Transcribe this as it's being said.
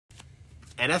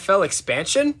NFL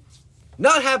expansion?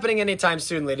 Not happening anytime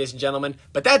soon, ladies and gentlemen,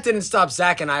 but that didn't stop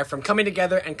Zach and I from coming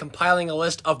together and compiling a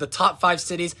list of the top 5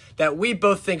 cities that we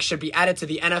both think should be added to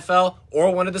the NFL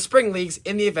or one of the spring leagues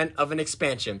in the event of an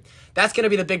expansion. That's going to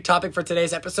be the big topic for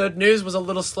today's episode. News was a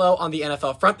little slow on the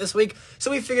NFL front this week, so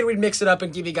we figured we'd mix it up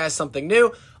and give you guys something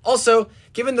new. Also,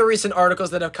 given the recent articles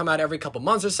that have come out every couple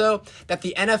months or so, that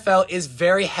the NFL is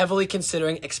very heavily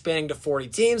considering expanding to 40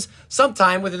 teams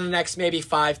sometime within the next maybe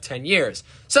 5-10 years.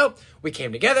 So, we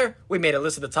came together, we made a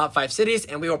list of the top 5 cities,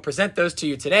 and we will present those to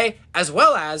you today, as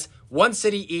well as one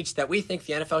city each that we think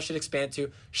the NFL should expand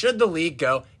to should the league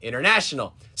go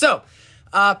international. So,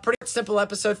 pretty simple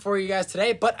episode for you guys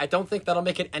today, but I don't think that'll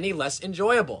make it any less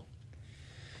enjoyable.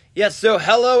 Yes, so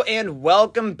hello and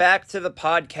welcome back to the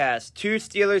podcast. 2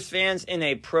 Steelers fans in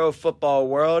a pro football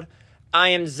world. I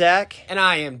am Zach. And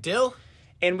I am Dill.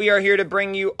 And we are here to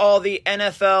bring you all the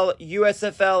NFL,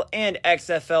 USFL, and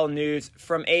XFL news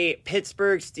from a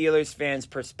Pittsburgh Steelers fan's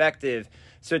perspective.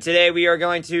 So today we are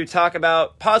going to talk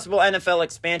about possible NFL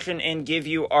expansion and give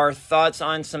you our thoughts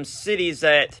on some cities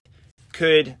that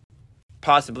could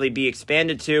possibly be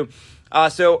expanded to.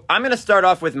 So I'm going to start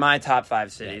off with my top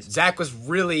 5 cities. Yeah, Zach was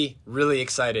really, really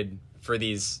excited for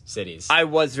these cities. I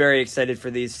was very excited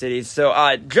for these cities.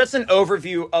 So just an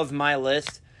overview of my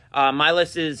list. My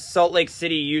list is Salt Lake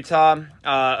City, Utah,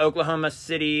 Oklahoma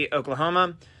City,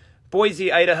 Oklahoma,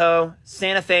 Boise, Idaho,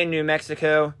 Santa Fe, New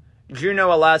Mexico,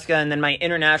 Juneau, Alaska, and then my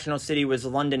international city was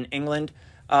London, England.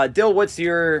 Dill, what's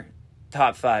your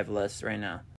top 5 list right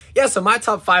now? Yeah, so my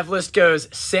top 5 list goes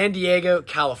San Diego,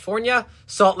 California,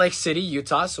 Salt Lake City,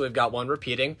 Utah, so we've got one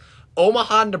repeating,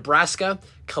 Omaha, Nebraska,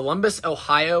 Columbus,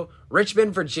 Ohio,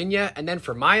 Richmond, Virginia, and then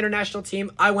for my international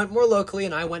team, I went more locally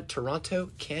and I went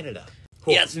Toronto, Canada.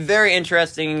 Cool. Yes, very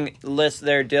interesting list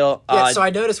there, Dill. Yeah, so I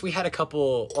noticed we had a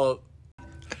couple...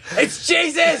 It's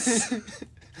Jesus!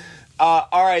 All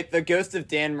right, the ghost of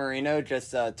Dan Marino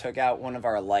just took out one of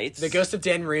our lights. The ghost of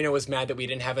Dan Marino was mad that we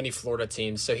didn't have any Florida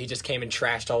teams, so he just came and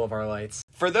trashed all of our lights.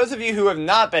 For those of you who have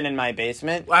not been in my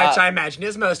basement... Which I imagine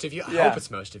is most of you. I hope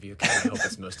it's most of you. I hope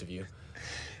it's most of you.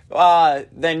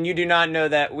 Then you do not know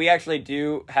that we actually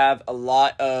do have a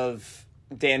lot of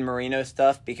Dan Marino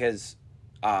stuff because,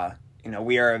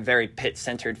 we are a very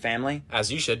Pitt-centered family.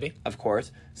 As you should be. Of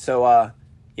course. So,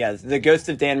 yeah, the ghost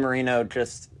of Dan Marino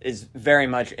just is very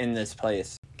much in this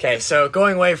place. Okay, so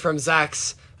going away from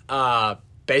Zach's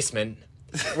basement,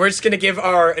 we're just going to give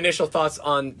our initial thoughts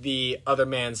on the other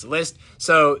man's list.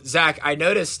 So, Zach, I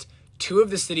noticed 2 of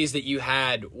the cities that you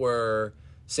had were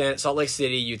Salt Lake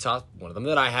City, Utah, one of them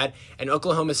that I had, and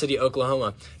Oklahoma City,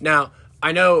 Oklahoma. Now,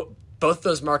 I know both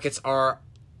those markets are,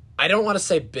 I don't want to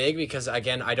say big because,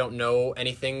 again, I don't know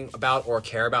anything about or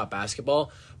care about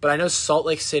basketball, but I know Salt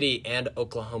Lake City and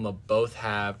Oklahoma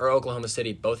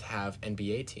City both have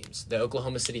NBA teams. The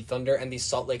Oklahoma City Thunder and the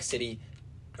Salt Lake City,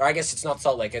 or I guess it's not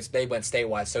Salt Lake, they went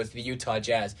statewide, so it's the Utah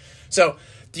Jazz. So,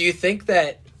 do you think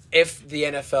that if the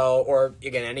NFL or,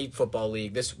 again, any football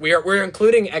league, we're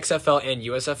including XFL and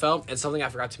USFL, and something I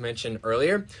forgot to mention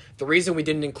earlier, the reason we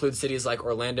didn't include cities like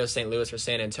Orlando, St. Louis, or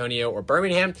San Antonio, or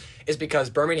Birmingham is because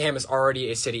Birmingham is already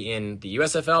a city in the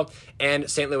USFL, and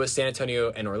St. Louis, San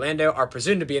Antonio, and Orlando are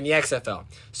presumed to be in the XFL.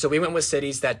 So we went with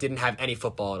cities that didn't have any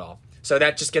football at all. So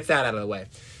that just gets that out of the way.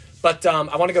 But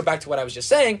I want to go back to what I was just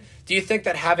saying. Do you think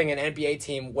that having an NBA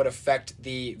team would affect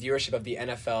the viewership of the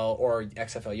NFL or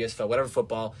XFL, USFL, whatever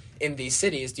football in these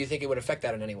cities? Do you think it would affect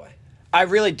that in any way? I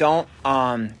really don't.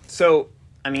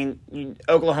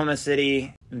 Oklahoma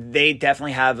City, they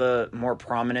definitely have a more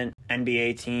prominent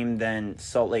NBA team than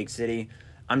Salt Lake City.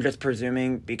 I'm just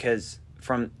presuming because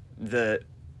from the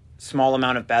small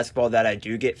amount of basketball that I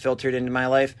do get filtered into my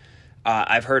life,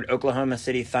 I've heard Oklahoma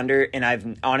City Thunder, and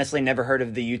I've honestly never heard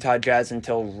of the Utah Jazz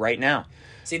until right now.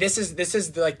 See, this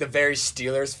is like the very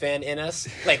Steelers fan in us.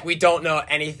 Like, we don't know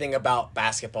anything about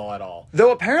basketball at all. Though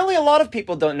apparently a lot of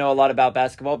people don't know a lot about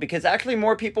basketball because actually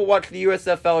more people watch the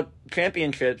USFL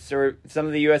championships or some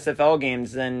of the USFL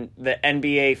games than the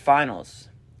NBA finals.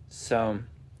 So,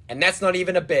 and that's not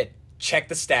even a bit. Check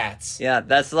the stats. Yeah,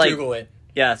 that's like Google it.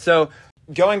 Yeah, so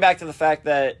going back to the fact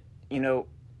that,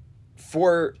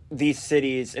 for these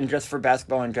cities and just for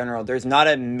basketball in general, there's not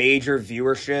a major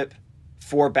viewership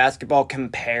for basketball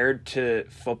compared to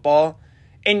football.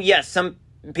 And yes, some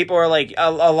people are like, a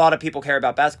lot of people care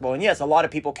about basketball. And yes, a lot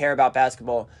of people care about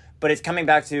basketball. But it's coming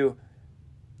back to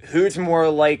who's more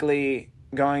likely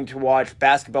going to watch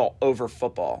basketball over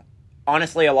football.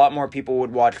 Honestly, a lot more people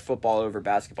would watch football over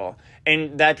basketball.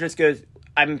 And that just goes,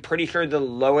 I'm pretty sure the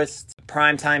lowest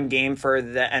primetime game for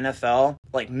the NFL,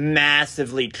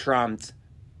 massively trumped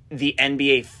the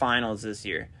NBA Finals this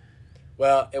year.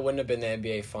 Well, it wouldn't have been the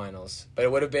NBA Finals, but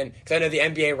it would have been, because I know the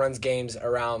NBA runs games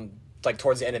around, like,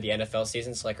 towards the end of the NFL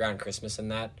season, so, like, around Christmas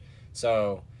and that.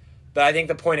 So, but I think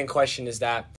the point in question is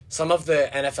that some of the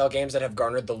NFL games that have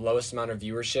garnered the lowest amount of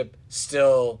viewership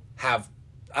still have,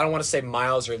 I don't want to say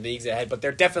miles or leagues ahead, but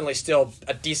they're definitely still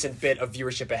a decent bit of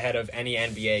viewership ahead of any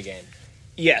NBA game.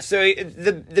 Yeah, so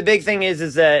the big thing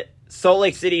is that Salt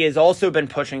Lake City has also been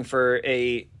pushing for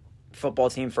a football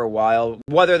team for a while,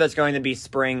 whether that's going to be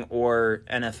spring or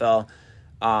NFL.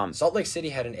 Salt Lake City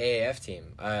had an AAF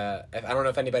team. I don't know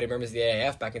if anybody remembers the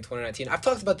AAF back in 2019. I've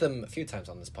talked about them a few times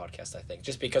on this podcast, I think,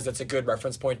 just because it's a good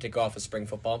reference point to go off of spring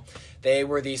football. They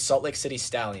were the Salt Lake City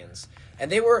Stallions,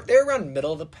 and they were around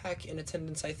middle of the pack in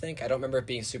attendance, I think. I don't remember it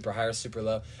being super high or super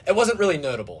low. It wasn't really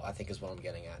notable, I think, is what I'm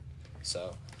getting at.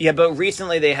 So yeah, but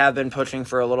recently they have been pushing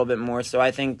for a little bit more, so I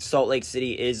think Salt Lake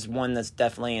City is one that's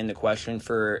definitely in the question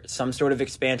for some sort of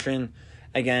expansion.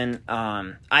 Again,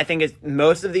 I think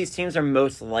most of these teams are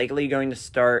most likely going to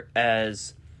start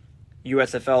as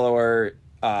USFL or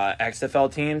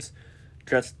XFL teams,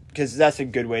 just because that's a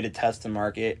good way to test the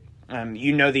market. The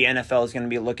NFL is going to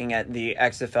be looking at the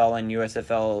XFL and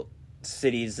USFL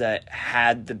cities that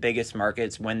had the biggest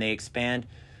markets when they expand.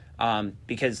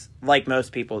 Because, like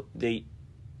most people, the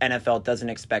NFL doesn't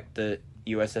expect the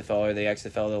USFL or the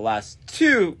XFL to last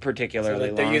too particularly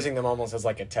long. They're using them almost as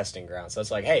like a testing ground. So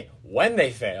it's like, hey, when they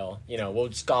fail, we'll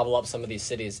just gobble up some of these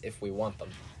cities if we want them.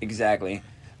 Exactly.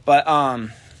 But,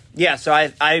 so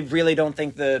I really don't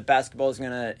think the basketball is going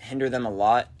to hinder them a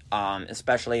lot,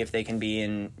 especially if they can be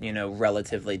in,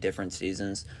 relatively different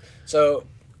seasons. So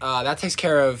that takes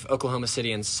care of Oklahoma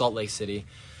City and Salt Lake City.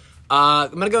 I'm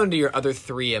going to go into your other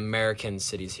three American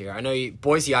cities here. I know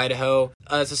Boise, Idaho.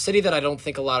 It's a city that I don't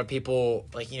think a lot of people,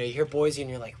 you hear Boise and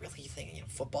you're like, really? You think,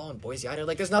 football in Boise, Idaho?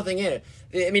 Like, there's nothing in it.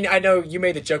 I mean, I know you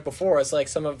made the joke before. It's like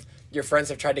some of your friends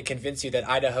have tried to convince you that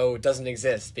Idaho doesn't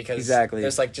exist because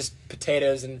there's, just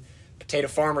potatoes and potato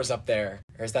farmers up there.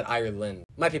 Or is that Ireland?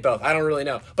 Might be both. I don't really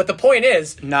know. But the point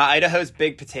is... Nah, Idaho's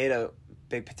big potato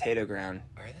ground.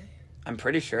 Are they? I'm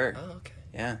pretty sure. Oh, okay.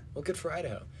 Yeah. Well, good for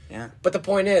Idaho. Yeah. But the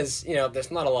point is,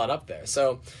 there's not a lot up there.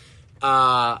 So,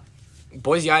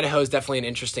 Boise, Idaho is definitely an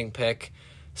interesting pick.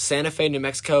 Santa Fe, New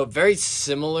Mexico, very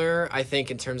similar, I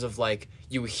think, in terms of,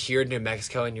 you hear New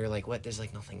Mexico and you're like, what? There's,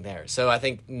 nothing there. So I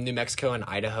think New Mexico and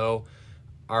Idaho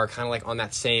are kind of, on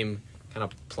that same kind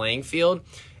of playing field.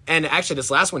 And actually,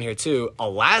 this last one here, too,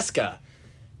 Alaska.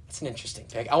 That's an interesting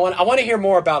pick. I want to hear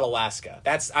more about Alaska.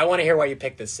 I want to hear why you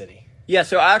picked this city. Yeah,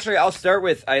 so actually, I'll start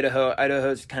with Idaho.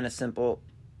 Idaho's kind of simple.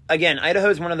 Again, Idaho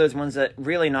is one of those ones that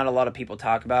really not a lot of people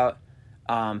talk about.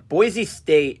 Boise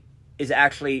State is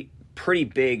actually pretty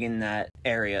big in that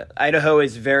area. Idaho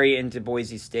is very into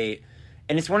Boise State.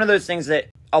 And it's one of those things that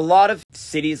a lot of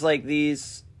cities like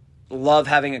these love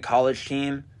having a college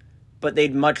team, but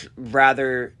they'd much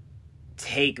rather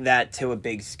take that to a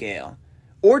big scale.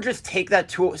 Or just take that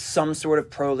to some sort of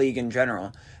pro league in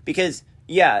general. Because,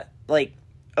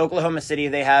 Oklahoma City,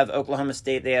 they have Oklahoma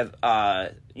State, they have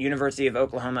University of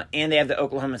Oklahoma, and they have the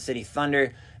Oklahoma City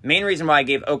Thunder. Main reason why I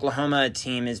gave Oklahoma a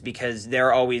team is because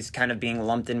they're always kind of being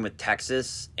lumped in with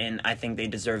Texas, and I think they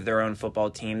deserve their own football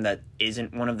team that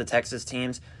isn't one of the Texas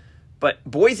teams. But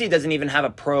Boise doesn't even have a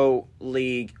pro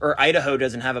league, or Idaho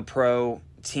doesn't have a pro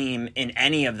team in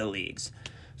any of the leagues.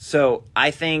 So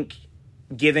I think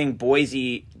giving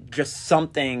Boise just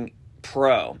something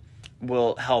pro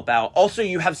will help out. Also,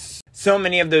 you have so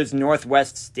many of those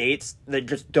Northwest states that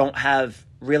just don't have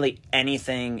really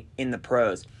anything in the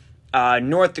pros.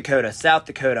 North Dakota, South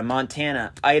Dakota,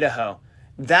 Montana, Idaho.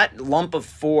 That lump of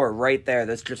four right there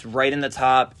that's just right in the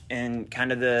top in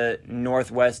kind of the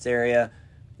Northwest area,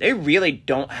 they really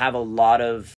don't have a lot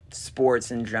of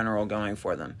sports in general going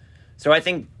for them. So I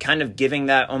think kind of giving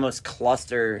that almost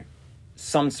cluster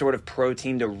some sort of pro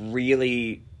team to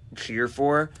really cheer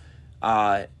for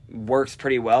works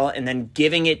pretty well. And then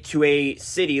giving it to a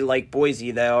city like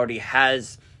Boise that already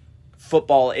has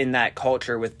football in that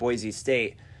culture with Boise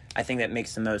State, I think that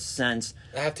makes the most sense.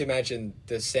 I have to imagine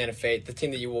the Santa Fe, the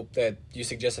team that you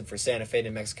suggested for Santa Fe,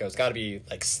 New Mexico, has got to be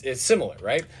it's similar,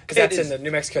 right? Because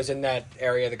New Mexico's in that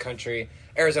area of the country.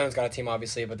 Arizona's got a team,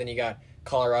 obviously, but then you got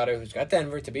Colorado, who's got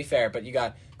Denver, to be fair, but you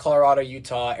got Colorado,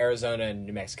 Utah, Arizona, and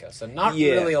New Mexico. So not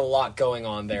really a lot going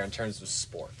on there in terms of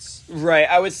sports. Right.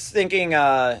 I was thinking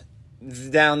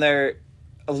down there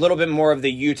a little bit more of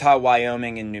the Utah,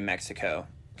 Wyoming, and New Mexico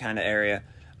kind of area.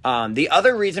 The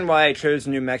other reason why I chose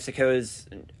New Mexico is,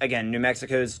 again, New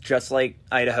Mexico is just like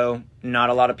Idaho.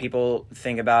 Not a lot of people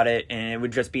think about it, and it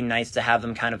would just be nice to have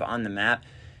them kind of on the map.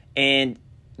 And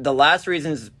the last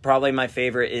reason is probably my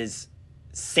favorite is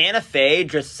Santa Fe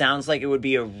just sounds like it would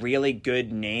be a really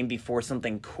good name before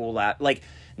something cool like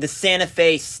the Santa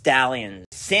Fe Stallions.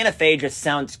 Santa Fe just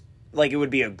sounds like it would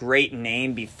be a great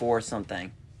name before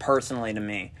something, personally to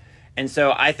me. And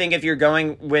so I think if you're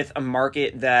going with a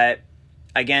market that,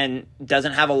 again,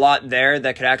 doesn't have a lot there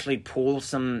that could actually pull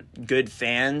some good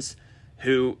fans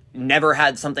who never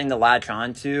had something to latch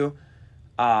on to,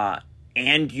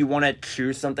 and you want to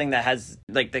choose something that has,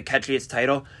 like, the catchiest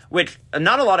title, which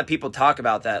not a lot of people talk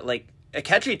about that. Like, a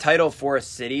catchy title for a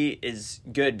city is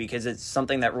good because it's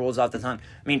something that rolls off the tongue.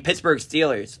 I mean, Pittsburgh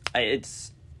Steelers,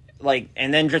 it's like,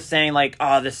 and then just saying, like,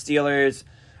 oh, the Steelers,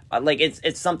 like,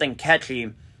 it's something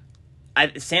catchy.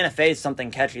 Santa Fe is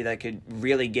something catchy that could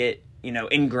really get,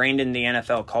 ingrained in the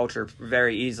NFL culture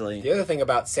very easily. The other thing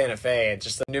about Santa Fe and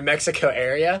just the New Mexico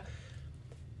area,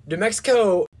 New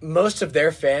Mexico, most of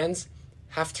their fans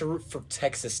have to root for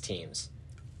Texas teams.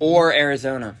 Or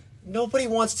Arizona. Nobody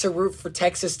wants to root for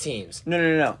Texas teams.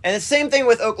 No. And the same thing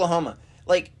with Oklahoma.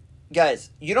 Like,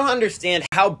 guys, you don't understand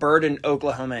how burdened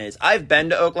Oklahoma is. I've been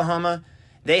to Oklahoma.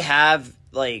 They have,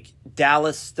 like,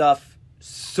 Dallas stuff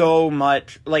so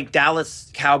much, like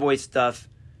Dallas Cowboys stuff,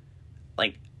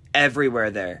 like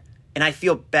everywhere there. And I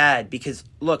feel bad because,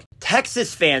 look,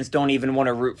 Texas fans don't even want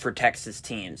to root for Texas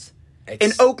teams.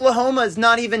 And Oklahoma is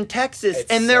not even Texas,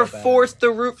 and they're forced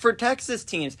to root for Texas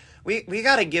teams. We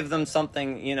got to give them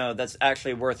something, that's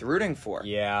actually worth rooting for.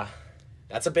 Yeah.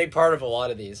 That's a big part of a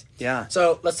lot of these. Yeah.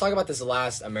 So let's talk about this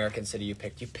last American city you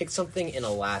picked. You picked something in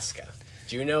Alaska.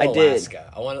 Juneau, I Alaska.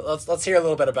 Did. Let's hear a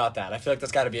little bit about that. I feel like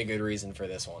that's got to be a good reason for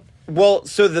this one. Well,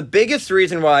 so the biggest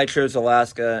reason why I chose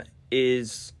Alaska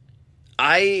is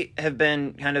I have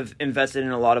been kind of invested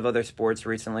in a lot of other sports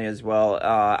recently as well.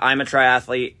 I'm a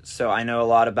triathlete, so I know a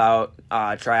lot about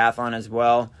triathlon as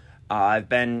well. I've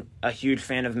been a huge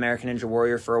fan of American Ninja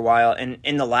Warrior for a while, and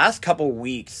in the last couple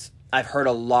weeks, I've heard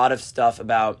a lot of stuff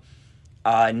about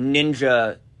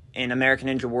ninja and American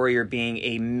Ninja Warrior being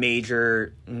a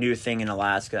major new thing in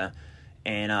Alaska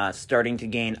and starting to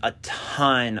gain a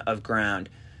ton of ground.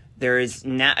 There is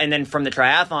now, and then from the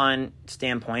triathlon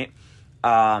standpoint,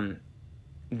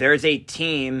 there's a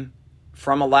team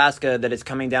from Alaska that is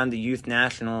coming down to Youth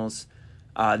Nationals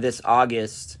this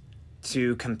August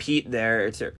to compete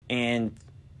there, and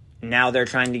now they're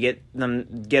trying to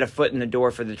get a foot in the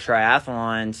door for the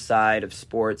triathlon side of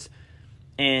sports.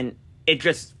 And it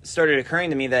just started occurring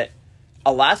to me that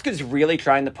Alaska's really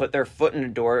trying to put their foot in the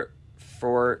door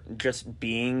for just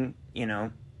being,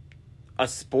 a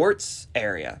sports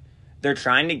area. They're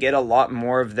trying to get a lot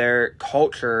more of their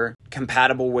culture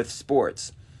compatible with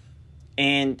sports.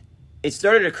 And it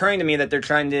started occurring to me that they're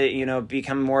trying to,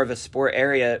 become more of a sport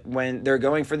area when they're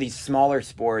going for these smaller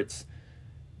sports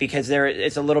because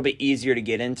it's a little bit easier to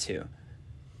get into.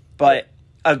 But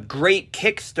a great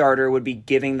Kickstarter would be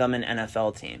giving them an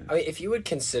NFL team. I mean, if you would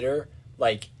consider,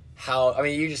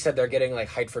 you just said they're getting,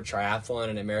 hyped for triathlon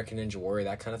and American Ninja Warrior,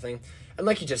 that kind of thing. And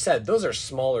like you just said, those are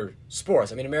smaller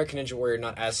sports. I mean, American Ninja Warrior,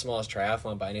 not as small as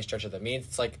triathlon by any stretch of the means.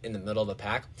 It's, in the middle of the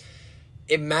pack.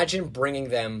 Imagine bringing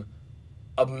them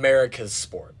America's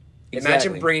sport. Exactly.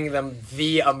 Imagine bringing them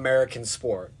the American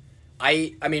sport.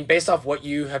 I mean, based off what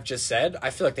you have just said,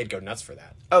 I feel like they'd go nuts for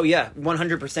that. Oh, yeah,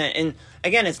 100%. And,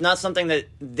 again, it's not something that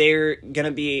they're going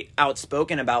to be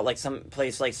outspoken about, like some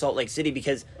place like Salt Lake City,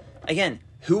 because, again,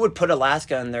 who would put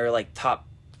Alaska in their, top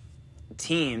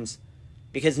teams?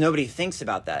 Because nobody thinks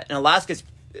about that. And Alaska's,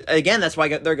 again, that's why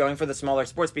they're going for the smaller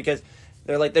sports, because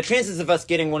they're like, the chances of us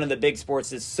getting one of the big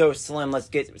sports is so slim, let's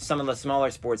get some of the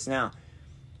smaller sports now.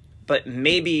 But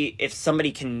maybe if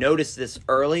somebody can notice this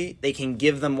early, they can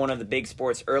give them one of the big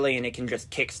sports early, and it can just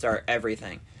kickstart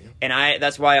everything. Yeah. And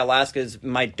that's why Alaska is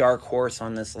my dark horse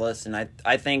on this list. And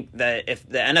I think that if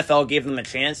the NFL gave them a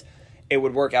chance, it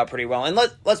would work out pretty well. And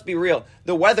let's be real,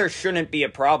 the weather shouldn't be a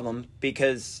problem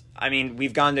because, I mean,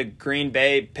 we've gone to Green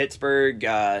Bay, Pittsburgh,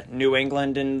 New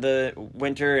England in the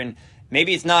winter, and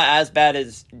maybe it's not as bad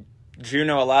as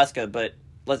Juneau, Alaska, but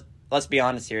let's be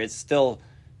honest here, it's still.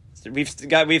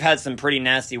 We've had some pretty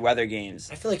nasty weather games.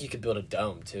 I feel like you could build a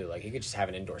dome too. Like you could just have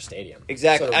an indoor stadium.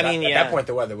 Exactly. So at that point,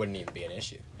 the weather wouldn't even be an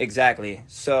issue. Exactly.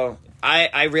 So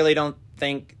I really don't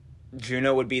think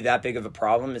Juneau would be that big of a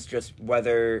problem. It's just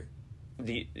whether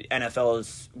the NFL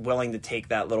is willing to take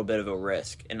that little bit of a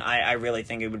risk, and I really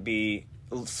think it would be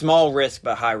small risk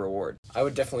but high reward. I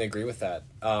would definitely agree with that.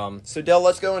 So Del,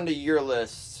 let's go into your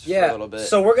list. For a little bit.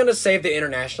 So we're going to save the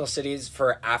international cities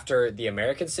for after the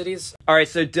American cities. All right,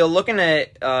 so Dill, looking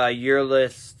at your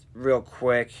list real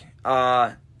quick.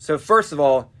 So first of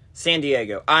all, San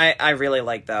Diego. I really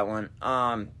like that one.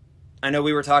 I know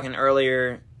we were talking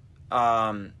earlier.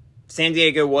 San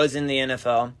Diego was in the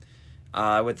NFL.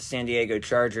 with the San Diego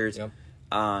Chargers. Yep.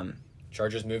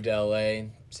 Chargers moved to LA.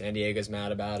 San Diego's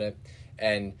mad about it.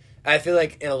 And I feel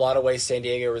like in a lot of ways San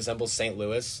Diego resembles St.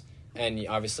 Louis. And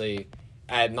obviously,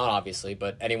 not obviously,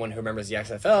 but anyone who remembers the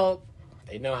XFL,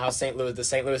 they know how the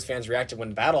St. Louis fans reacted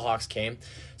when Battlehawks came.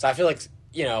 So I feel like,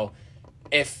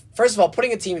 if, first of all,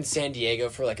 putting a team in San Diego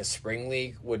for like a spring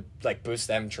league would like boost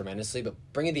them tremendously, but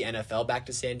bringing the NFL back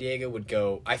to San Diego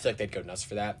I feel like they'd go nuts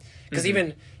for that. Because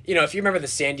even, if you remember the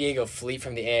San Diego Fleet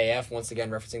from the AAF, once again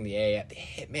referencing the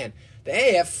AAF, the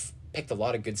AAF picked a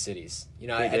lot of good cities.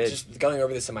 I just going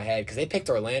over this in my head, because they picked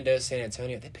Orlando, San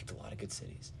Antonio, they picked a lot of good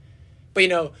cities.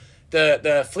 But,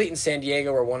 the Fleet in San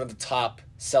Diego were one of the top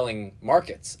selling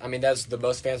markets. I mean, the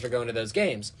most fans were going to those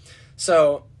games.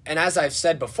 So, and as I've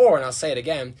said before, and I'll say it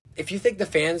again, if you think the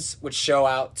fans would show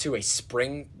out to a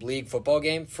spring league football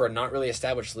game for a not really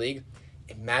established league,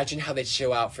 imagine how they'd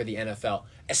show out for the NFL,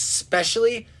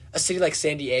 especially a city like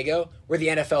San Diego, where the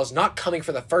NFL is not coming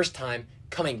for the first time,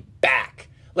 coming back.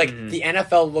 Like, the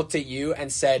NFL looked at you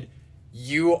and said,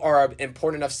 you are an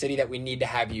important enough city that we need to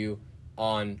have you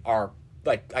on our,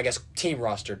 team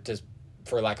roster,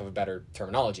 for lack of a better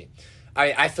terminology.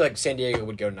 I feel like San Diego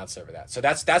would go nuts over that. So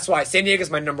that's why San Diego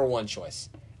is my number one choice.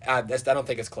 I don't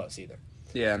think it's close either.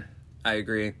 Yeah, I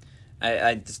agree.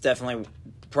 It's definitely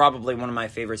probably one of my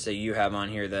favorites that you have on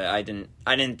here that I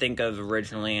didn't think of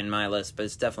originally in my list, but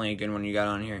it's definitely a good one you got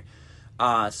on here.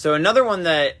 So another one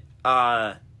that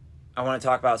I want to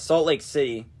talk about, Salt Lake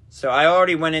City. So I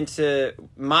already went into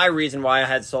my reason why I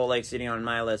had Salt Lake City on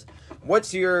my list.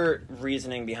 What's your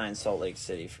reasoning behind Salt Lake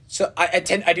City? So I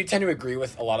do tend to agree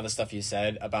with a lot of the stuff you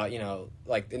said about,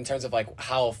 in terms of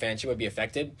how fanship would be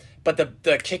affected. But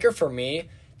the kicker for me,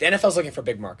 the NFL's looking for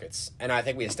big markets, and I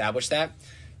think we established that.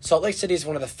 Salt Lake City is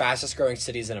one of the fastest growing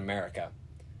cities in America.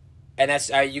 And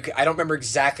that's I don't remember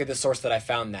exactly the source that I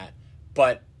found that,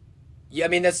 but yeah, I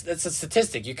mean that's a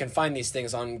statistic. You can find these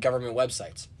things on government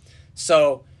websites.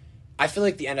 So I feel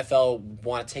like the NFL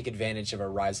want to take advantage of a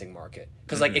rising market.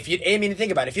 Because,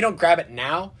 think about it. If you don't grab it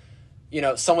now,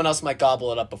 someone else might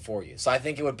gobble it up before you. So I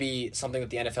think it would be something that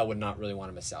the NFL would not really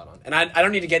want to miss out on. And I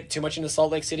don't need to get too much into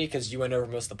Salt Lake City because you went over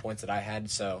most of the points that I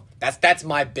had. So that's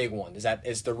my big one,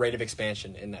 is the rate of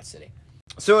expansion in that city.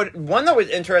 So one that was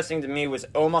interesting to me was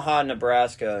Omaha,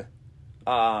 Nebraska.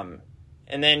 And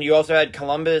then you also had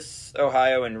Columbus,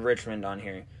 Ohio, and Richmond on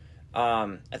here.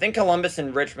 I think Columbus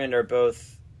and Richmond are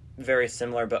both very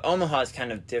similar, but Omaha is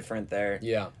kind of different there.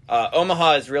 Yeah.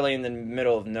 Omaha is really in the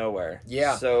middle of nowhere.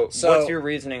 Yeah. So what's your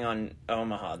reasoning on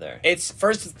Omaha there? It's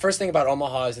first thing about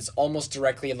Omaha is it's almost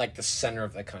directly in the center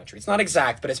of the country. It's not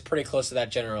exact, but it's pretty close to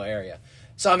that general area.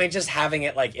 So I mean, just having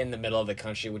it in the middle of the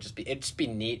country would it'd be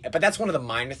neat. But that's one of the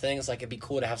minor things. It'd be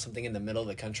cool to have something in the middle of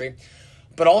the country.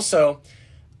 But also,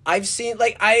 I've seen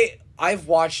I've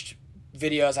watched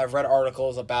videos, I've read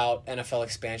articles about NFL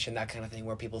expansion, that kind of thing,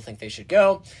 where people think they should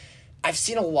go. I've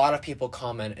seen a lot of people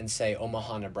comment and say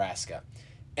Omaha, Nebraska.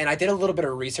 And I did a little bit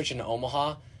of research into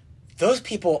Omaha. Those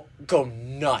people go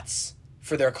nuts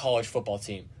for their college football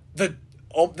team. The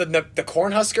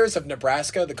Cornhuskers of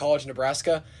Nebraska, the college of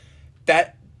Nebraska,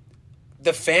 that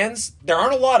the fans, there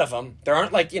aren't a lot of them. There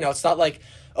aren't it's not like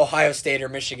Ohio State or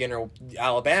Michigan or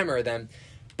Alabama or them.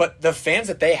 But the fans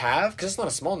that they have, because it's not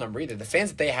a small number either, the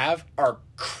fans that they have are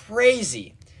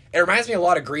crazy. It reminds me a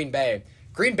lot of Green Bay.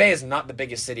 Green Bay is not the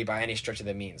biggest city by any stretch of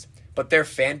the means, but their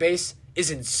fan base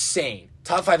is insane.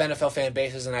 Top 5 NFL fan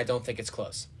bases, and I don't think it's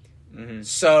close. Mm-hmm.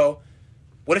 So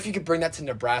what if you could bring that to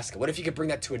Nebraska? What if you could bring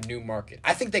that to a new market?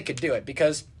 I think they could do it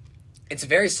because it's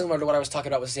very similar to what I was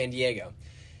talking about with San Diego.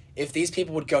 If these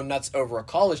people would go nuts over a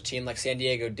college team like San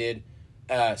Diego did,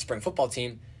 spring football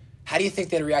team, how do you think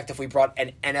they'd react if we brought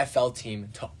an NFL team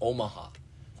to Omaha?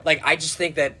 I just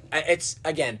think that it's,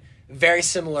 again, very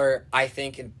similar, I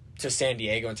think, to San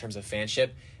Diego in terms of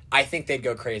fanship. I think they'd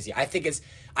go crazy. I think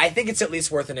it's at least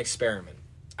worth an experiment.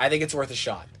 I think it's worth a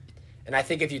shot. And I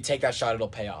think if you take that shot, it'll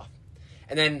pay off.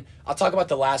 And then I'll talk about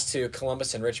the last two,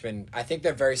 Columbus and Richmond. I think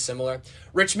they're very similar.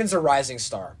 Richmond's a rising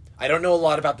star. I don't know a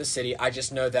lot about the city. I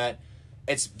just know that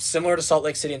it's similar to Salt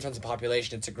Lake City in terms of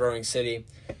population. It's a growing city.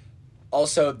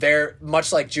 Also, they're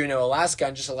much like Juneau, Alaska,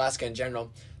 and just Alaska in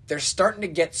general, they're starting to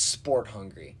get sport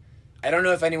hungry. I don't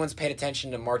know if anyone's paid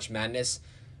attention to March Madness.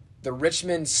 The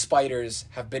Richmond Spiders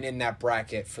have been in that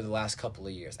bracket for the last couple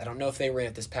of years. I don't know if they were in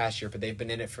it this past year, but they've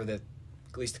been in it for at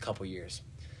least a couple of years.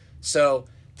 So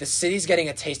the city's getting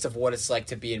a taste of what it's like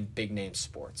to be in big-name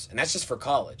sports, and that's just for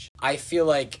college. I feel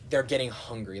like they're getting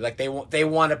hungry. They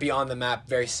want to be on the map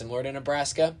very similar to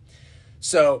Nebraska.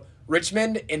 So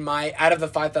Richmond, out of the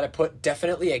 5 that I put,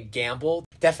 definitely a gamble.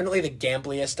 Definitely the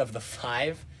gambliest of the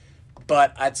 5.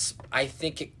 but I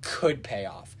think it could pay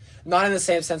off. Not in the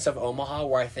same sense of Omaha,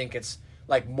 where I think it's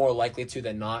like more likely to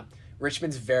than not.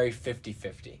 Richmond's very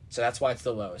 50-50, so that's why it's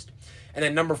the lowest. And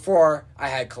then number 4, I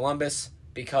had Columbus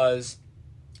because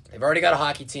they've already got a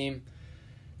hockey team.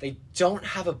 They don't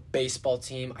have a baseball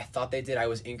team. I thought they did. I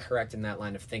was incorrect in that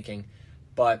line of thinking.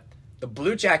 But the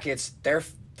Blue Jackets,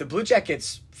 the Blue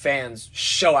Jackets fans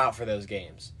show out for those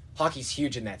games. Hockey's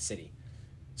huge in that city.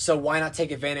 So why not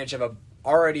take advantage of a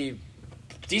already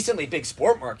decently big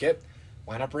sport market?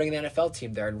 Why not bring an NFL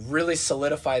team there and really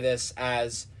solidify this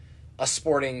as a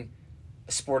sporting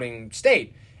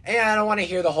state? And I don't want to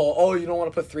hear the whole, you don't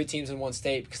want to put 3 teams in one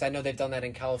state, because I know they've done that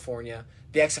in California.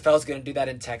 The XFL is going to do that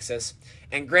in Texas.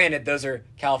 And granted, those are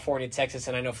California, Texas,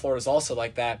 and I know Florida's also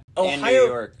like that. Ohio, and New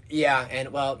York. Yeah,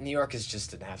 and, New York is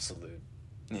just an absolute...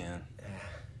 Yeah.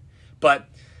 But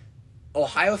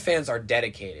Ohio fans are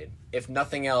dedicated. If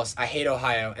nothing else, I hate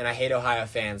Ohio, and I hate Ohio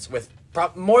fans with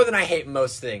more than I hate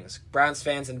most things. Browns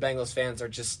fans and Bengals fans are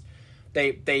just...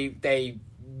 They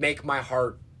make my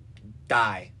heart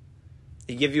die.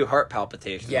 They give you heart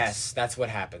palpitations. Yes, that's what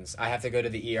happens. I have to go to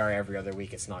the ER every other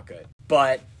week. It's not good.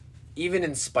 But even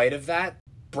in spite of that,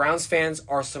 Browns fans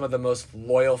are some of the most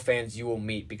loyal fans you will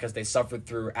meet because they suffered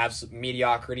through absolute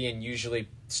mediocrity and usually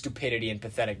stupidity and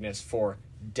patheticness for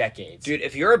decades. Dude,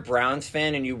 if you're a Browns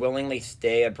fan and you willingly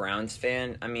stay a Browns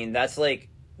fan, I mean, that's like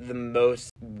the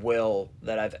most will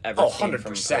that I've ever seen 100%.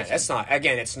 from a person.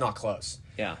 It's not close.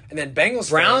 Yeah. And then Bengals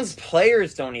Browns fans,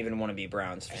 players don't even want to be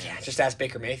Browns fans. Yeah, just ask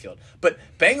Baker Mayfield. But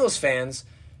Bengals fans,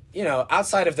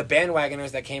 outside of the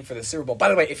bandwagoners that came for the Super Bowl. By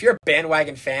the way, if you're a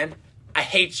bandwagon fan, I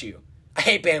hate you. I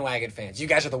hate bandwagon fans. You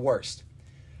guys are the worst.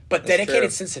 But That's dedicated true.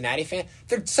 Cincinnati fans,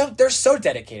 they're so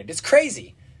dedicated. It's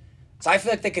crazy. So I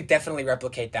feel like they could definitely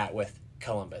replicate that with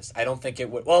Columbus. I don't think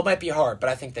it would. Well, it might be hard, but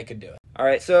I think they could do it. All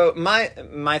right, so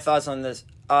my thoughts on this.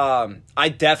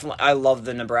 I love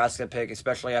the Nebraska pick,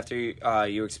 especially after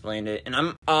you explained it. And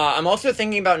I'm also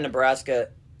thinking about Nebraska.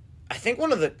 I think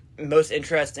one of the most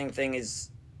interesting thing is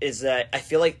that I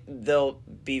feel like they'll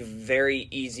be very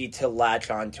easy to latch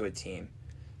onto a team.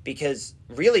 Because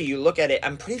really, you look at it,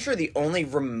 I'm pretty sure the only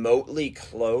remotely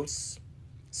close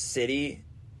city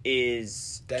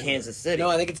is Denver. Kansas City. No,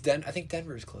 I think it's Denver. I think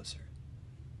Denver is closer.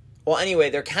 Well,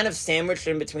 anyway, they're kind of sandwiched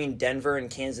in between Denver and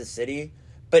Kansas City,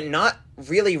 but not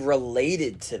really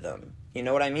related to them. You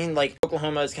know what I mean? Like,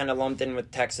 Oklahoma is kind of lumped in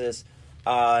with Texas.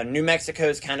 New Mexico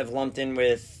is kind of lumped in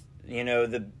with,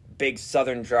 the big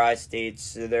southern dry states.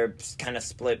 So they're kind of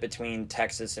split between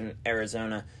Texas and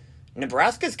Arizona.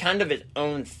 Nebraska's kind of its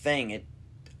own thing.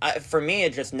 For me,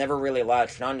 it just never really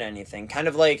latched onto anything. Kind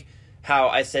of like how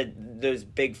I said those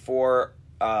big 4,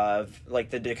 like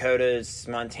the Dakotas,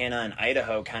 Montana, and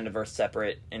Idaho kind of are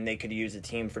separate, and they could use a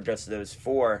team for just those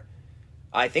 4.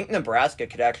 I think Nebraska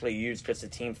could actually use just a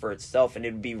team for itself, and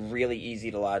it would be really easy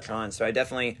to latch on. So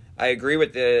I agree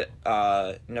with the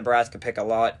Nebraska pick a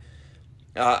lot.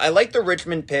 I like the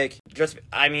Richmond pick.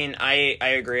 I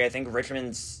agree. I think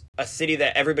Richmond's a city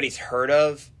that everybody's heard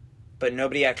of, but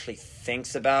nobody actually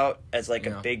thinks about as like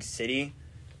a big city.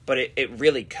 But it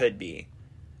really could be.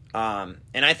 And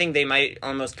I think they might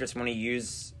almost just want to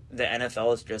use the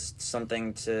NFL as just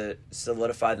something to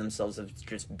solidify themselves as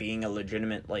just being a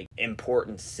legitimate, like,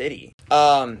 important city.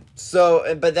 But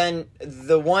then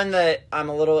the one that I'm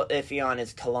a little iffy on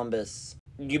is Columbus.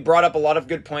 You brought up a lot of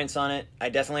good points on it. I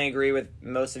definitely agree with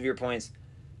most of your points.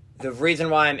 The reason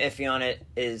why I'm iffy on it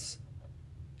is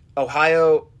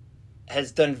Ohio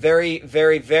has done very,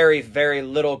 very, very, very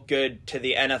little good to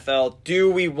the NFL. Do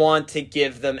we want to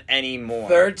give them any more?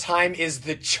 Third time is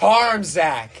the charm,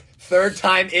 Zach. Third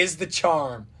time is the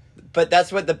charm. But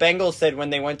that's what the Bengals said when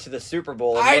they went to the Super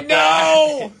Bowl. I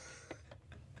know!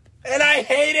 And I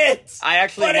hate it! I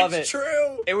actually love it. But it's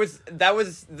true! That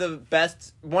was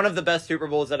one of the best Super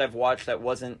Bowls that I've watched that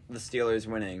wasn't the Steelers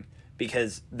winning.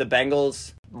 Because the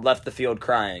Bengals left the field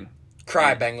crying.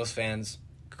 Cry, Bengals fans.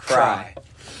 Cry.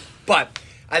 But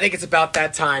I think it's about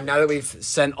that time, now that we've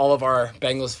sent all of our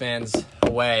Bengals fans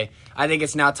away, I think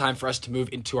it's now time for us to move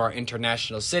into our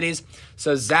international cities.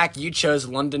 So, Zach, you chose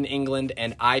London, England,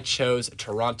 and I chose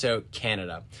Toronto,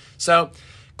 Canada. So,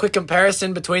 quick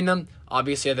comparison between them.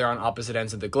 Obviously, they're on opposite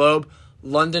ends of the globe.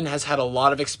 London has had a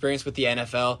lot of experience with the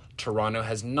NFL. Toronto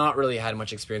has not really had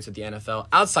much experience with the NFL,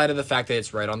 outside of the fact that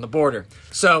it's right on the border.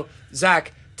 So,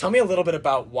 Zach, tell me a little bit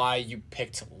about why you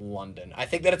picked London. I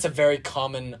think that it's a very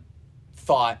common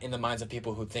thought in the minds of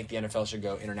people who think the NFL should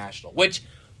go international. Which,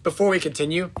 before we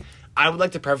continue, I would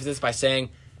like to preface this by saying,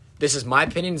 this is my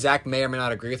opinion. Zach may or may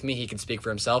not agree with me. He can speak for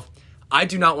himself. I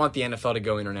do not want the NFL to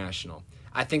go international.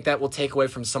 I think that will take away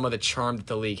from some of the charm that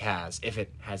the league has, if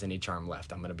it has any charm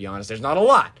left. I'm going to be honest. There's not a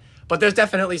lot, but there's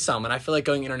definitely some, and I feel like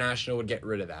going international would get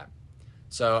rid of that.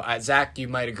 So, Zach, you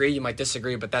might agree, you might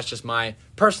disagree, but that's just my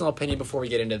personal opinion before we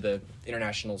get into the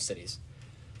international cities.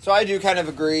 So I do kind of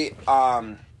agree.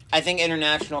 I think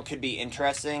international could be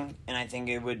interesting, and I think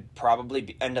it would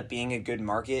probably end up being a good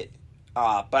market.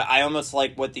 But I almost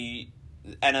like what the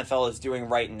NFL is doing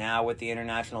right now with the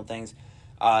international things,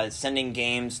 sending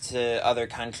games to other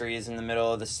countries in the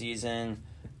middle of the season,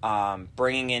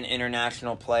 bringing in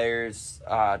international players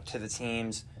to the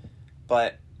teams.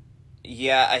 But,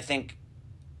 yeah, I think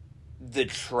the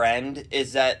trend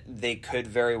is that they could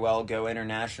very well go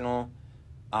international.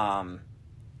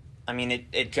 I mean,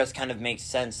 it just kind of makes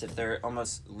sense if they're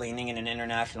almost leaning in an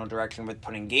international direction with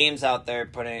putting games out there,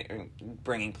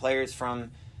 bringing players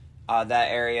from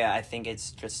that area. I think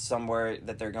it's just somewhere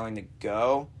that they're going to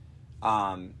go.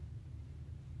 I'm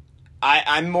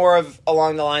more of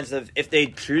along the lines of if they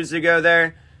choose to go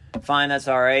there, fine, that's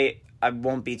all right. I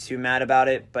won't be too mad about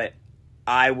it, but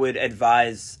I would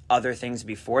advise other things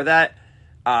before that.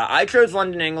 I chose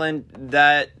London, England.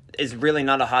 That is really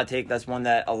not a hot take. That's one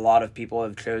that a lot of people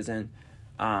have chosen.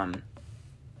 I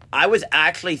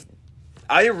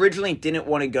originally didn't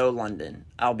want to go London,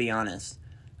 I'll be honest.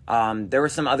 There were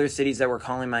some other cities that were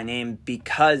calling my name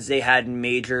because they had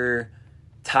major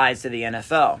ties to the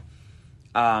NFL.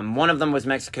 One of them was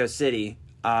Mexico City.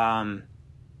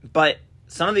 But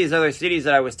some of these other cities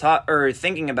that I was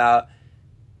thinking about,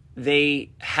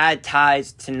 they had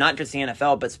ties to not just the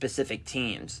NFL, but specific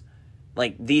teams.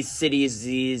 Like, these cities,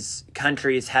 these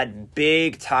countries had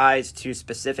big ties to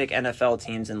specific NFL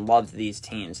teams and loved these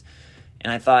teams.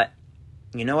 And I thought,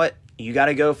 you know what? You got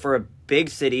to go for a big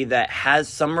city that has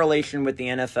some relation with the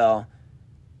NFL,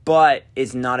 but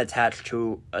is not attached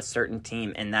to a certain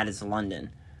team, and that is London.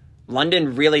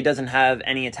 London really doesn't have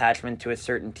any attachment to a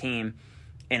certain team,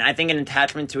 and I think an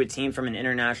attachment to a team from an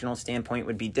international standpoint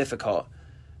would be difficult.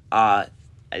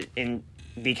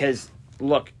 Because,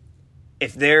 look,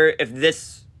 if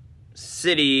this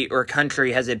city or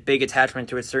country has a big attachment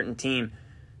to a certain team,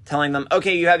 telling them,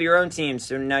 okay, you have your own team,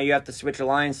 so now you have to switch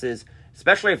alliances,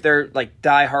 especially if they're like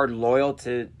diehard loyal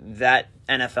to that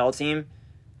NFL team,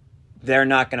 they're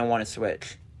not going to want to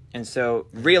switch. And so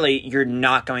really, you're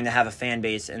not going to have a fan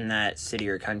base in that city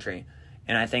or country.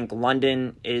 And I think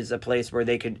London is a place where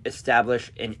they could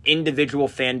establish an individual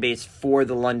fan base for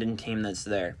the London team that's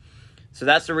there. So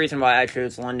that's the reason why I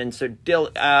chose London. So,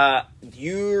 Dill,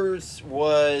 yours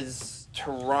was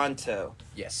Toronto.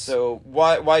 Yes. So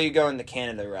why are you going the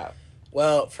Canada route?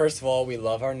 Well, first of all, we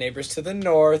love our neighbors to the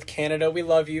north. Canada, we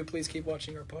love you. Please keep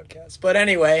watching our podcast. But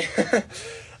anyway...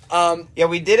 yeah,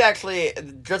 we did actually,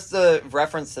 just a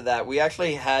reference to that, we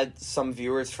actually had some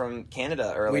viewers from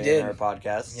Canada earlier in our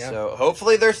podcast. Yeah. So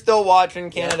hopefully they're still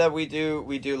watching. Canada. Yeah. We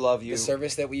do love you. The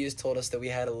service that we used told us that we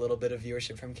had a little bit of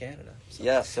viewership from Canada. So.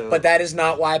 Yeah, so... But that is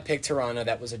not why I picked Toronto.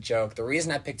 That was a joke. The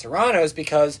reason I picked Toronto is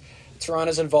because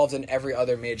Toronto's involved in every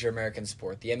other major American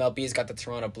sport. The MLB's got the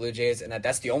Toronto Blue Jays, and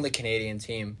that's the only Canadian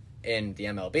team in the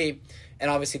MLB.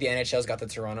 And obviously the NHL's got the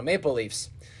Toronto Maple Leafs.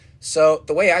 So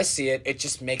the way I see it, it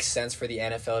just makes sense for the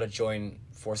NFL to join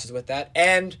forces with that.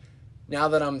 And now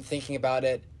that I'm thinking about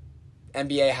it,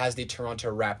 NBA has the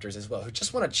Toronto Raptors as well, who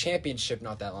just won a championship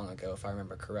not that long ago, if I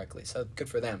remember correctly. So good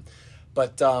for them.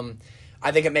 But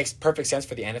I think it makes perfect sense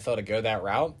for the NFL to go that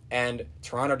route. And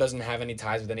Toronto doesn't have any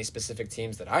ties with any specific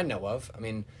teams that I know of. I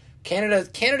mean, Canada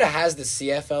has the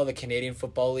CFL, the Canadian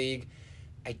Football League.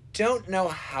 I don't know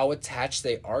how attached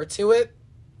they are to it.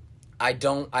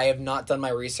 I have not done my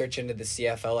research into the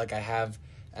CFL like I have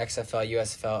XFL,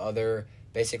 USFL, other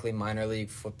basically minor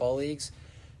league football leagues.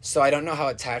 So I don't know how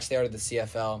attached they are to the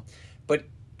CFL. But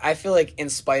I feel like in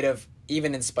spite of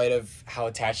how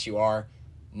attached you are,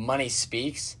 money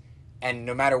speaks. And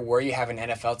no matter where you have an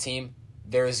NFL team,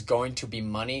 there is going to be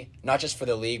money, not just for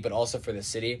the league, but also for the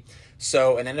city.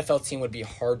 So an NFL team would be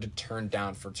hard to turn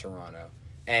down for Toronto.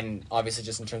 And obviously,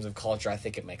 just in terms of culture, I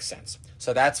think it makes sense.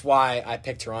 So that's why I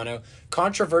picked Toronto.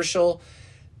 Controversial?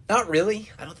 Not really.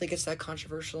 I don't think it's that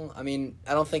controversial. I mean,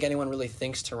 I don't think anyone really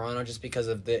thinks Toronto just because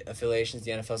of the affiliations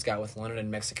the NFL's got with London and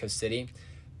Mexico City.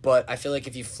 But I feel like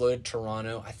if you floated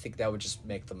Toronto, I think that would just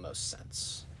make the most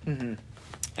sense. Mm-hmm.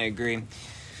 I agree.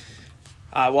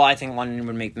 Well, I think London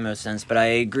would make the most sense, but I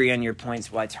agree on your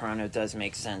points why Toronto does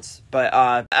make sense.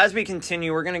 But as we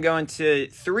continue, we're going to go into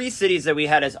 3 cities that we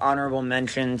had as honorable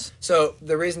mentions. So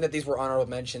the reason that these were honorable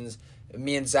mentions,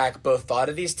 me and Zach both thought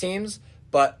of these teams,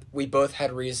 but we both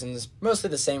had reasons, mostly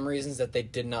the same reasons, that they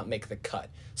did not make the cut.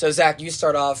 So, Zach, you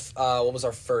start off. What was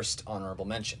our first honorable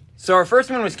mention? So our first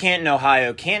one was Canton,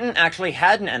 Ohio. Canton actually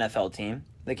had an NFL team,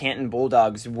 the Canton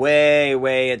Bulldogs,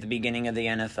 way at the beginning of the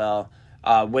NFL,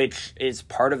 which is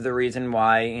part of the reason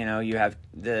why, you have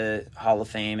the Hall of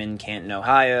Fame in Canton,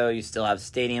 Ohio. You still have a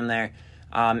stadium there.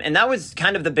 And that was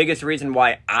kind of the biggest reason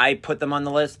why I put them on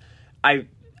the list.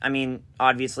 I mean,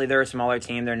 obviously they're a smaller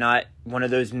team. They're not one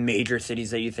of those major cities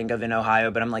that you think of in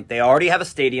Ohio, but I'm like, they already have a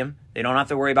stadium. They don't have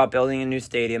to worry about building a new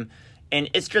stadium. And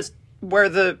it's just where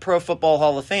the Pro Football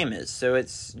Hall of Fame is. So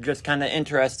it's just kind of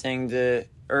interesting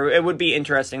it would be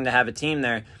interesting to have a team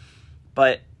there.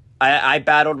 But I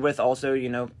battled with also,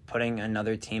 putting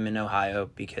another team in Ohio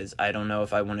because I don't know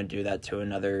if I want to do that to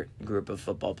another group of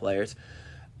football players.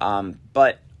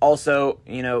 But also,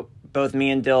 both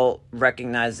me and Dill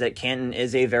recognize that Canton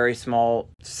is a very small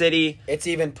city. It's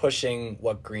even pushing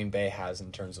what Green Bay has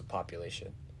in terms of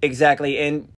population. Exactly,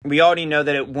 and we already know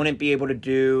that it wouldn't be able to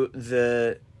do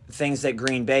the things that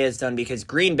Green Bay has done because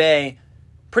Green Bay,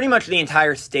 pretty much the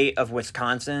entire state of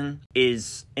Wisconsin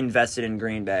is invested in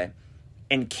Green Bay.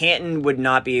 And Canton would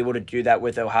not be able to do that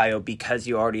with Ohio because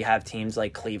you already have teams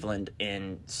like Cleveland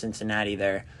and Cincinnati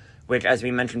there, which, as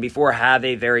we mentioned before, have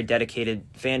a very dedicated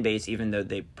fan base, even though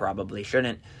they probably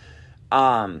shouldn't.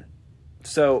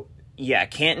 So, yeah,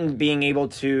 Canton being able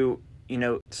to,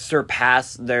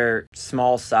 surpass their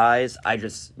small size,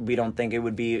 we don't think it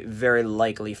would be very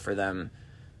likely for them.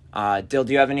 Dill,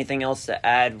 do you have anything else to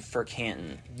add for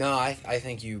Canton? No, I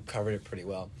think you covered it pretty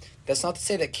well. That's not to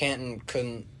say that Canton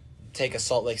couldn't take a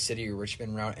Salt Lake City or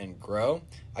Richmond route and grow.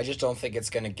 I just don't think it's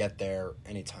going to get there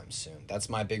anytime soon. That's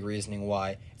my big reasoning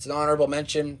why. It's an honorable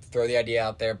mention, throw the idea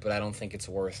out there, but I don't think it's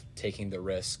worth taking the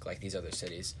risk like these other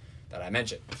cities that I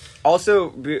mentioned.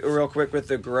 Also, real quick with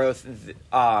the growth,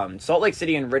 Salt Lake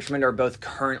City and Richmond are both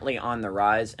currently on the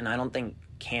rise, and I don't think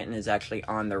Canton is actually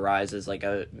on the rise as like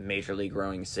a majorly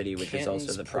growing city, which Canton's is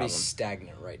also the pretty problem.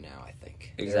 stagnant right now, I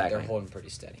think. Exactly. They're holding pretty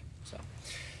steady. So,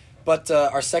 but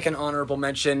our second honorable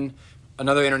mention,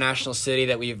 another international city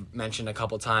that we've mentioned a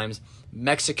couple times,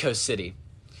 Mexico City.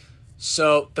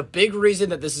 So the big reason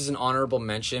that this is an honorable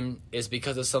mention is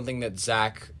because of something that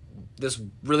this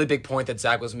really big point that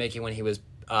Zach was making when he was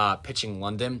pitching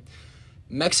London.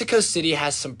 Mexico City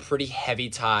has some pretty heavy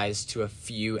ties to a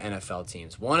few NFL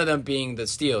teams, one of them being the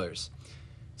Steelers.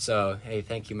 So, hey,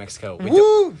 thank you, Mexico.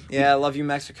 I love you,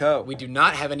 Mexico. We do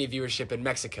not have any viewership in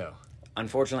Mexico.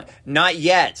 Unfortunately. Not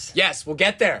yet. Yes, we'll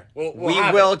get there. We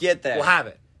will get there. We'll have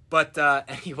it. But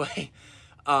anyway,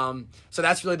 so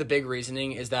that's really the big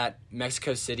reasoning is that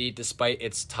Mexico City, despite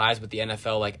its ties with the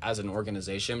NFL like as an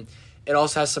organization, it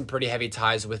also has some pretty heavy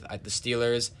ties with the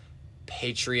Steelers,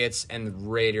 Patriots,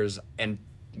 and Raiders. And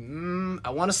I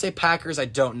want to say Packers. I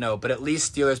don't know. But at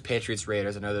least Steelers, Patriots,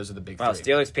 Raiders. I know those are the big three.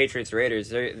 Steelers, Patriots, Raiders.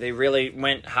 They really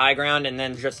went high ground, and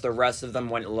then just the rest of them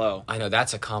went low. I know.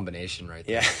 That's a combination right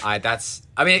there. Yeah.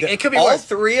 It could be all worse.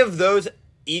 Three of those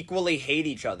equally hate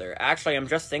each other. Actually, I'm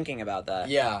just thinking about that.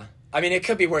 Yeah. I mean, it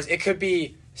could be worse. It could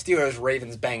be Steelers,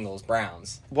 Ravens, Bengals,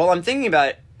 Browns. Well, I'm thinking about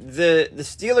it. The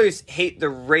Steelers hate the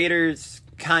Raiders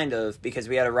kind of because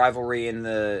we had a rivalry in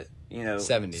the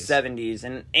 70s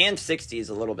and 60s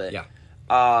a little bit. Yeah.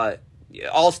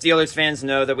 All Steelers fans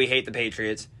know that we hate the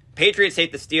Patriots. Patriots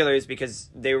hate the Steelers because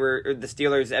the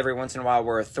Steelers every once in a while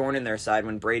were a thorn in their side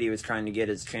when Brady was trying to get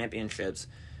his championships.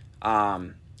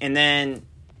 And then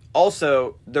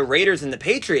also the Raiders and the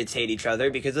Patriots hate each other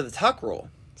because of the tuck rule.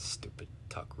 Stupid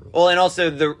tuck rule. Well, and also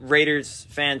the Raiders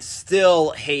fans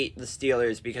still hate the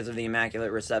Steelers because of the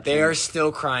Immaculate Reception. They are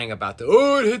still crying about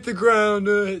it hit the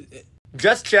ground.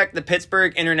 Just check the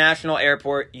Pittsburgh International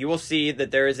Airport. You will see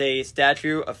that there is a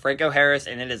statue of Franco Harris,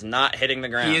 and it is not hitting the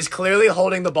ground. He is clearly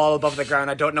holding the ball above the ground.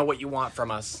 I don't know what you want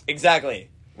from us. Exactly.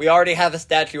 We already have a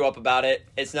statue up about it.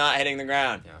 It's not hitting the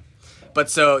ground. Yeah. But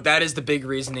so that is the big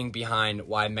reasoning behind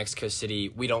why Mexico City,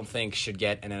 we don't think, should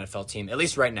get an NFL team, at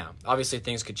least right now. Obviously,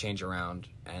 things could change around,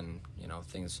 and,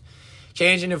 things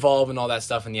change and evolve and all that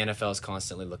stuff, and the NFL is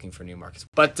constantly looking for new markets.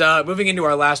 But moving into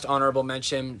our last honorable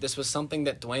mention, this was something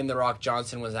that Dwayne "The Rock"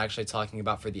 Johnson was actually talking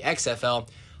about for the XFL,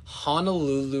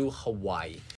 Honolulu,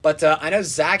 Hawaii. But I know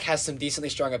Zach has some decently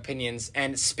strong opinions,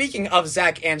 and speaking of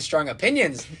Zach and strong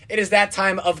opinions, it is that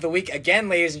time of the week again,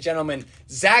 ladies and gentlemen.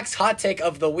 Zach's hot take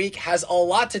of the week has a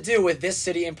lot to do with this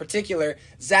city in particular.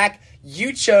 Zach,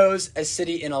 you chose a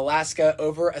city in Alaska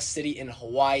over a city in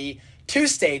Hawaii, two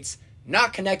states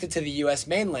not connected to the U.S.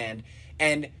 mainland,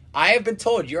 and I have been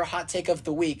told your hot take of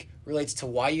the week relates to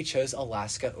why you chose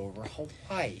Alaska over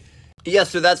Hawaii. Yeah,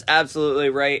 so that's absolutely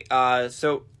right.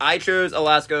 So I chose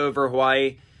Alaska over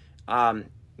Hawaii.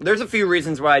 there's a few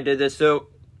reasons why I did this. So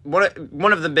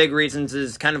one of the big reasons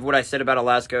is kind of what I said about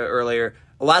Alaska earlier.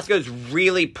 Alaska is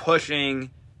really pushing,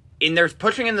 and they're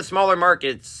pushing in the smaller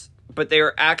markets, but they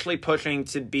are actually pushing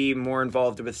to be more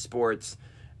involved with sports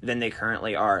than they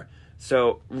currently are.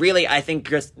 So really, I think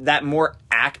just that more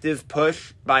active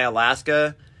push by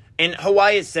Alaska, and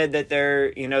Hawaii has said that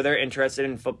they're interested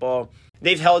in football.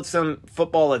 They've held some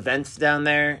football events down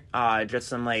there, just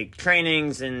some like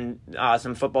trainings and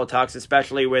some football talks,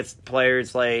 especially with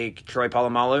players like Troy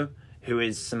Polamalu, who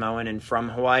is Samoan and from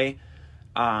Hawaii.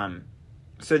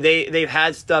 So they've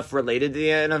had stuff related to the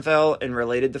NFL and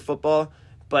related to football,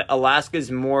 but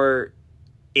Alaska's more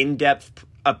in-depth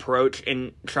approach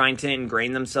in trying to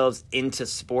ingrain themselves into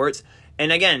sports.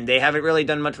 And again, they haven't really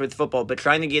done much with football, but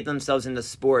trying to get themselves into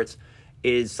sports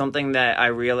is something that I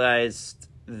realized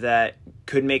that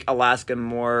could make Alaska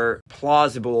more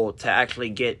plausible to actually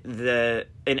get an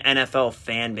NFL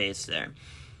fan base there.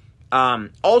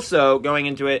 Also, going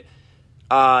into it,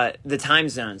 the time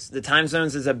zones. The time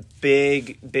zones is a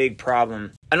big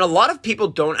problem. And a lot of people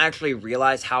don't actually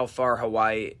realize how far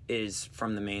Hawaii is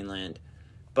from the mainland.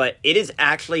 But it is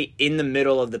actually in the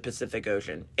middle of the Pacific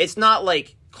Ocean. It's not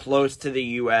like close to the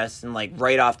U.S. and like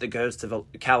right off the coast of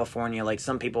California like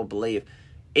some people believe.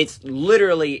 It's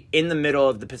literally in the middle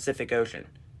of the Pacific Ocean.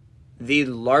 The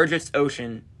largest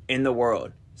ocean in the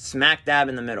world. Smack dab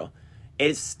in the middle.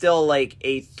 It's still like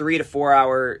a 3 to 4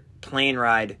 hour plane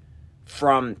ride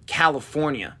from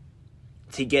California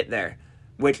to get there.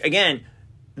 Which, again,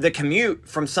 the commute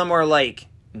from somewhere like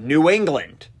New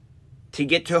England to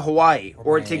get to Hawaii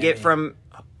or Miami. To get from,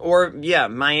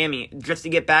 Miami, just to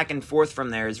get back and forth from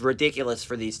there is ridiculous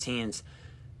for these teams.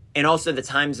 And also the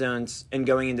time zones and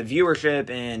going into viewership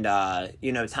and,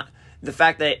 the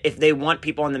fact that if they want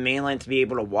people on the mainland to be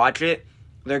able to watch it,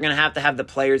 they're going to have the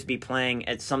players be playing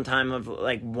at some time of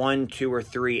like 1, 2, or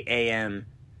 3 a.m.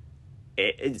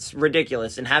 It's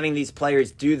ridiculous. And having these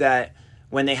players do that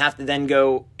when they have to then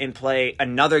go and play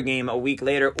another game a week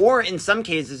later, or in some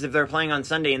cases, if they're playing on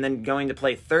Sunday and then going to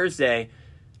play Thursday,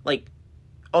 like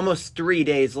almost 3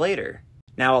 days later.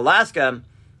 Now,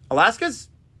 Alaska's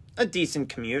a decent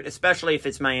commute, especially if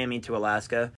it's Miami to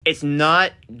Alaska. It's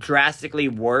not drastically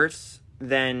worse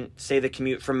than, say, the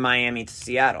commute from Miami to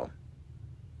Seattle.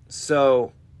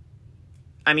 So,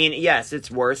 I mean, yes,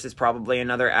 it's worse. It's probably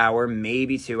another hour,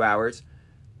 maybe 2 hours.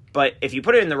 But if you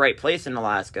put it in the right place in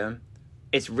Alaska,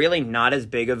 it's really not as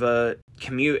big of a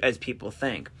commute as people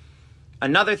think.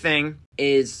 Another thing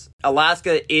is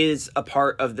Alaska is a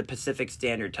part of the Pacific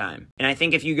Standard Time. And I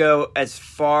think if you go as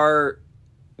far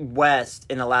west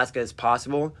in Alaska as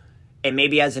possible, it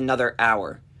maybe has another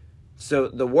hour. So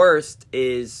the worst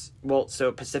is,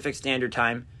 Pacific Standard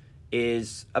Time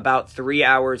is about 3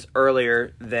 hours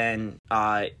earlier than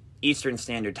Eastern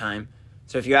Standard Time.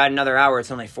 So if you add another hour,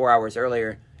 it's only 4 hours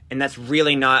earlier. And that's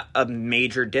really not a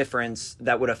major difference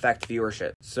that would affect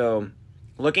viewership. So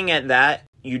looking at that,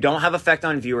 you don't have effect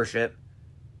on viewership.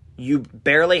 You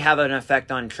barely have an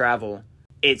effect on travel.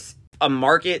 It's a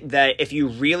market that if you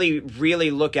really,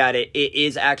 really look at it, it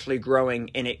is actually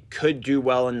growing and it could do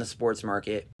well in the sports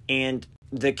market. And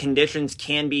the conditions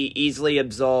can be easily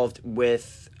absolved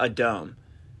with a dome.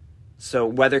 So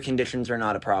weather conditions are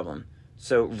not a problem.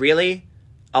 So really,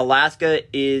 Alaska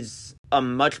is a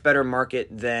much better market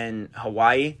than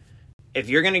Hawaii. If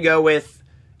you're going to go with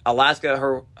Alaska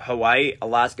or Hawaii,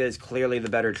 Alaska is clearly the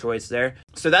better choice there.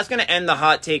 So that's going to end the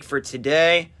hot take for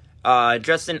today.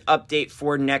 Just an update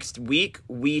for next week.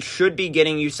 We should be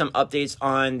getting you some updates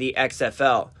on the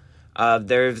XFL.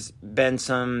 There's been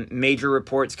some major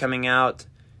reports coming out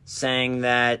saying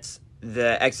that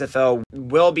the XFL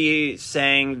will be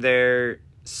saying their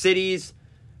cities,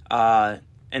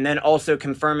 and then also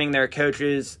confirming their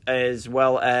coaches as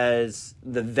well as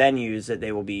the venues that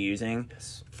they will be using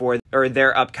for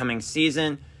their upcoming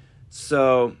season.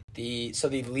 So the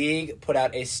league put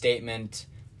out a statement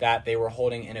that they were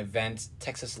holding an event,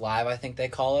 Texas Live, I think they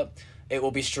call it. It will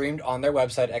be streamed on their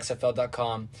website,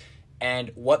 xfl.com.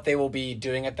 And what they will be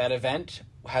doing at that event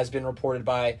has been reported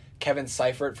by Kevin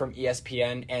Seifert from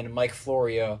ESPN and Mike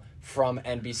Florio from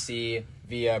NBC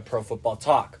via Pro Football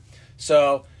Talk.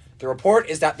 So the report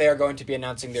is that they are going to be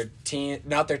announcing their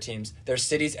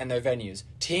cities and their venues.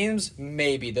 Teams,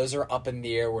 maybe. Those are up in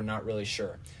the air. We're not really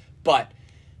sure. But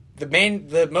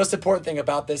the most important thing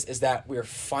about this is that we're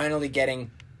finally getting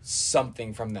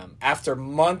something from them. After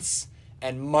months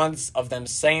and months of them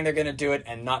saying they're going to do it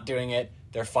and not doing it,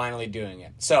 they're finally doing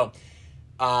it. So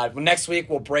next week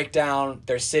we'll break down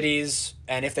their cities,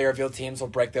 and if they reveal teams, we'll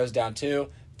break those down too,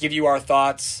 give you our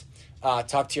thoughts,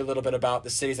 talk to you a little bit about the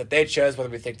cities that they chose, whether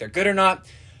we think they're good or not.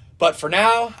 But for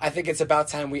now, I think it's about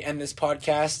time we end this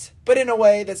podcast, but in a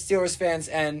way that Steelers fans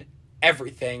end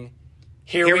everything.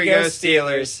 Here we go,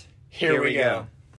 Steelers. Here we go.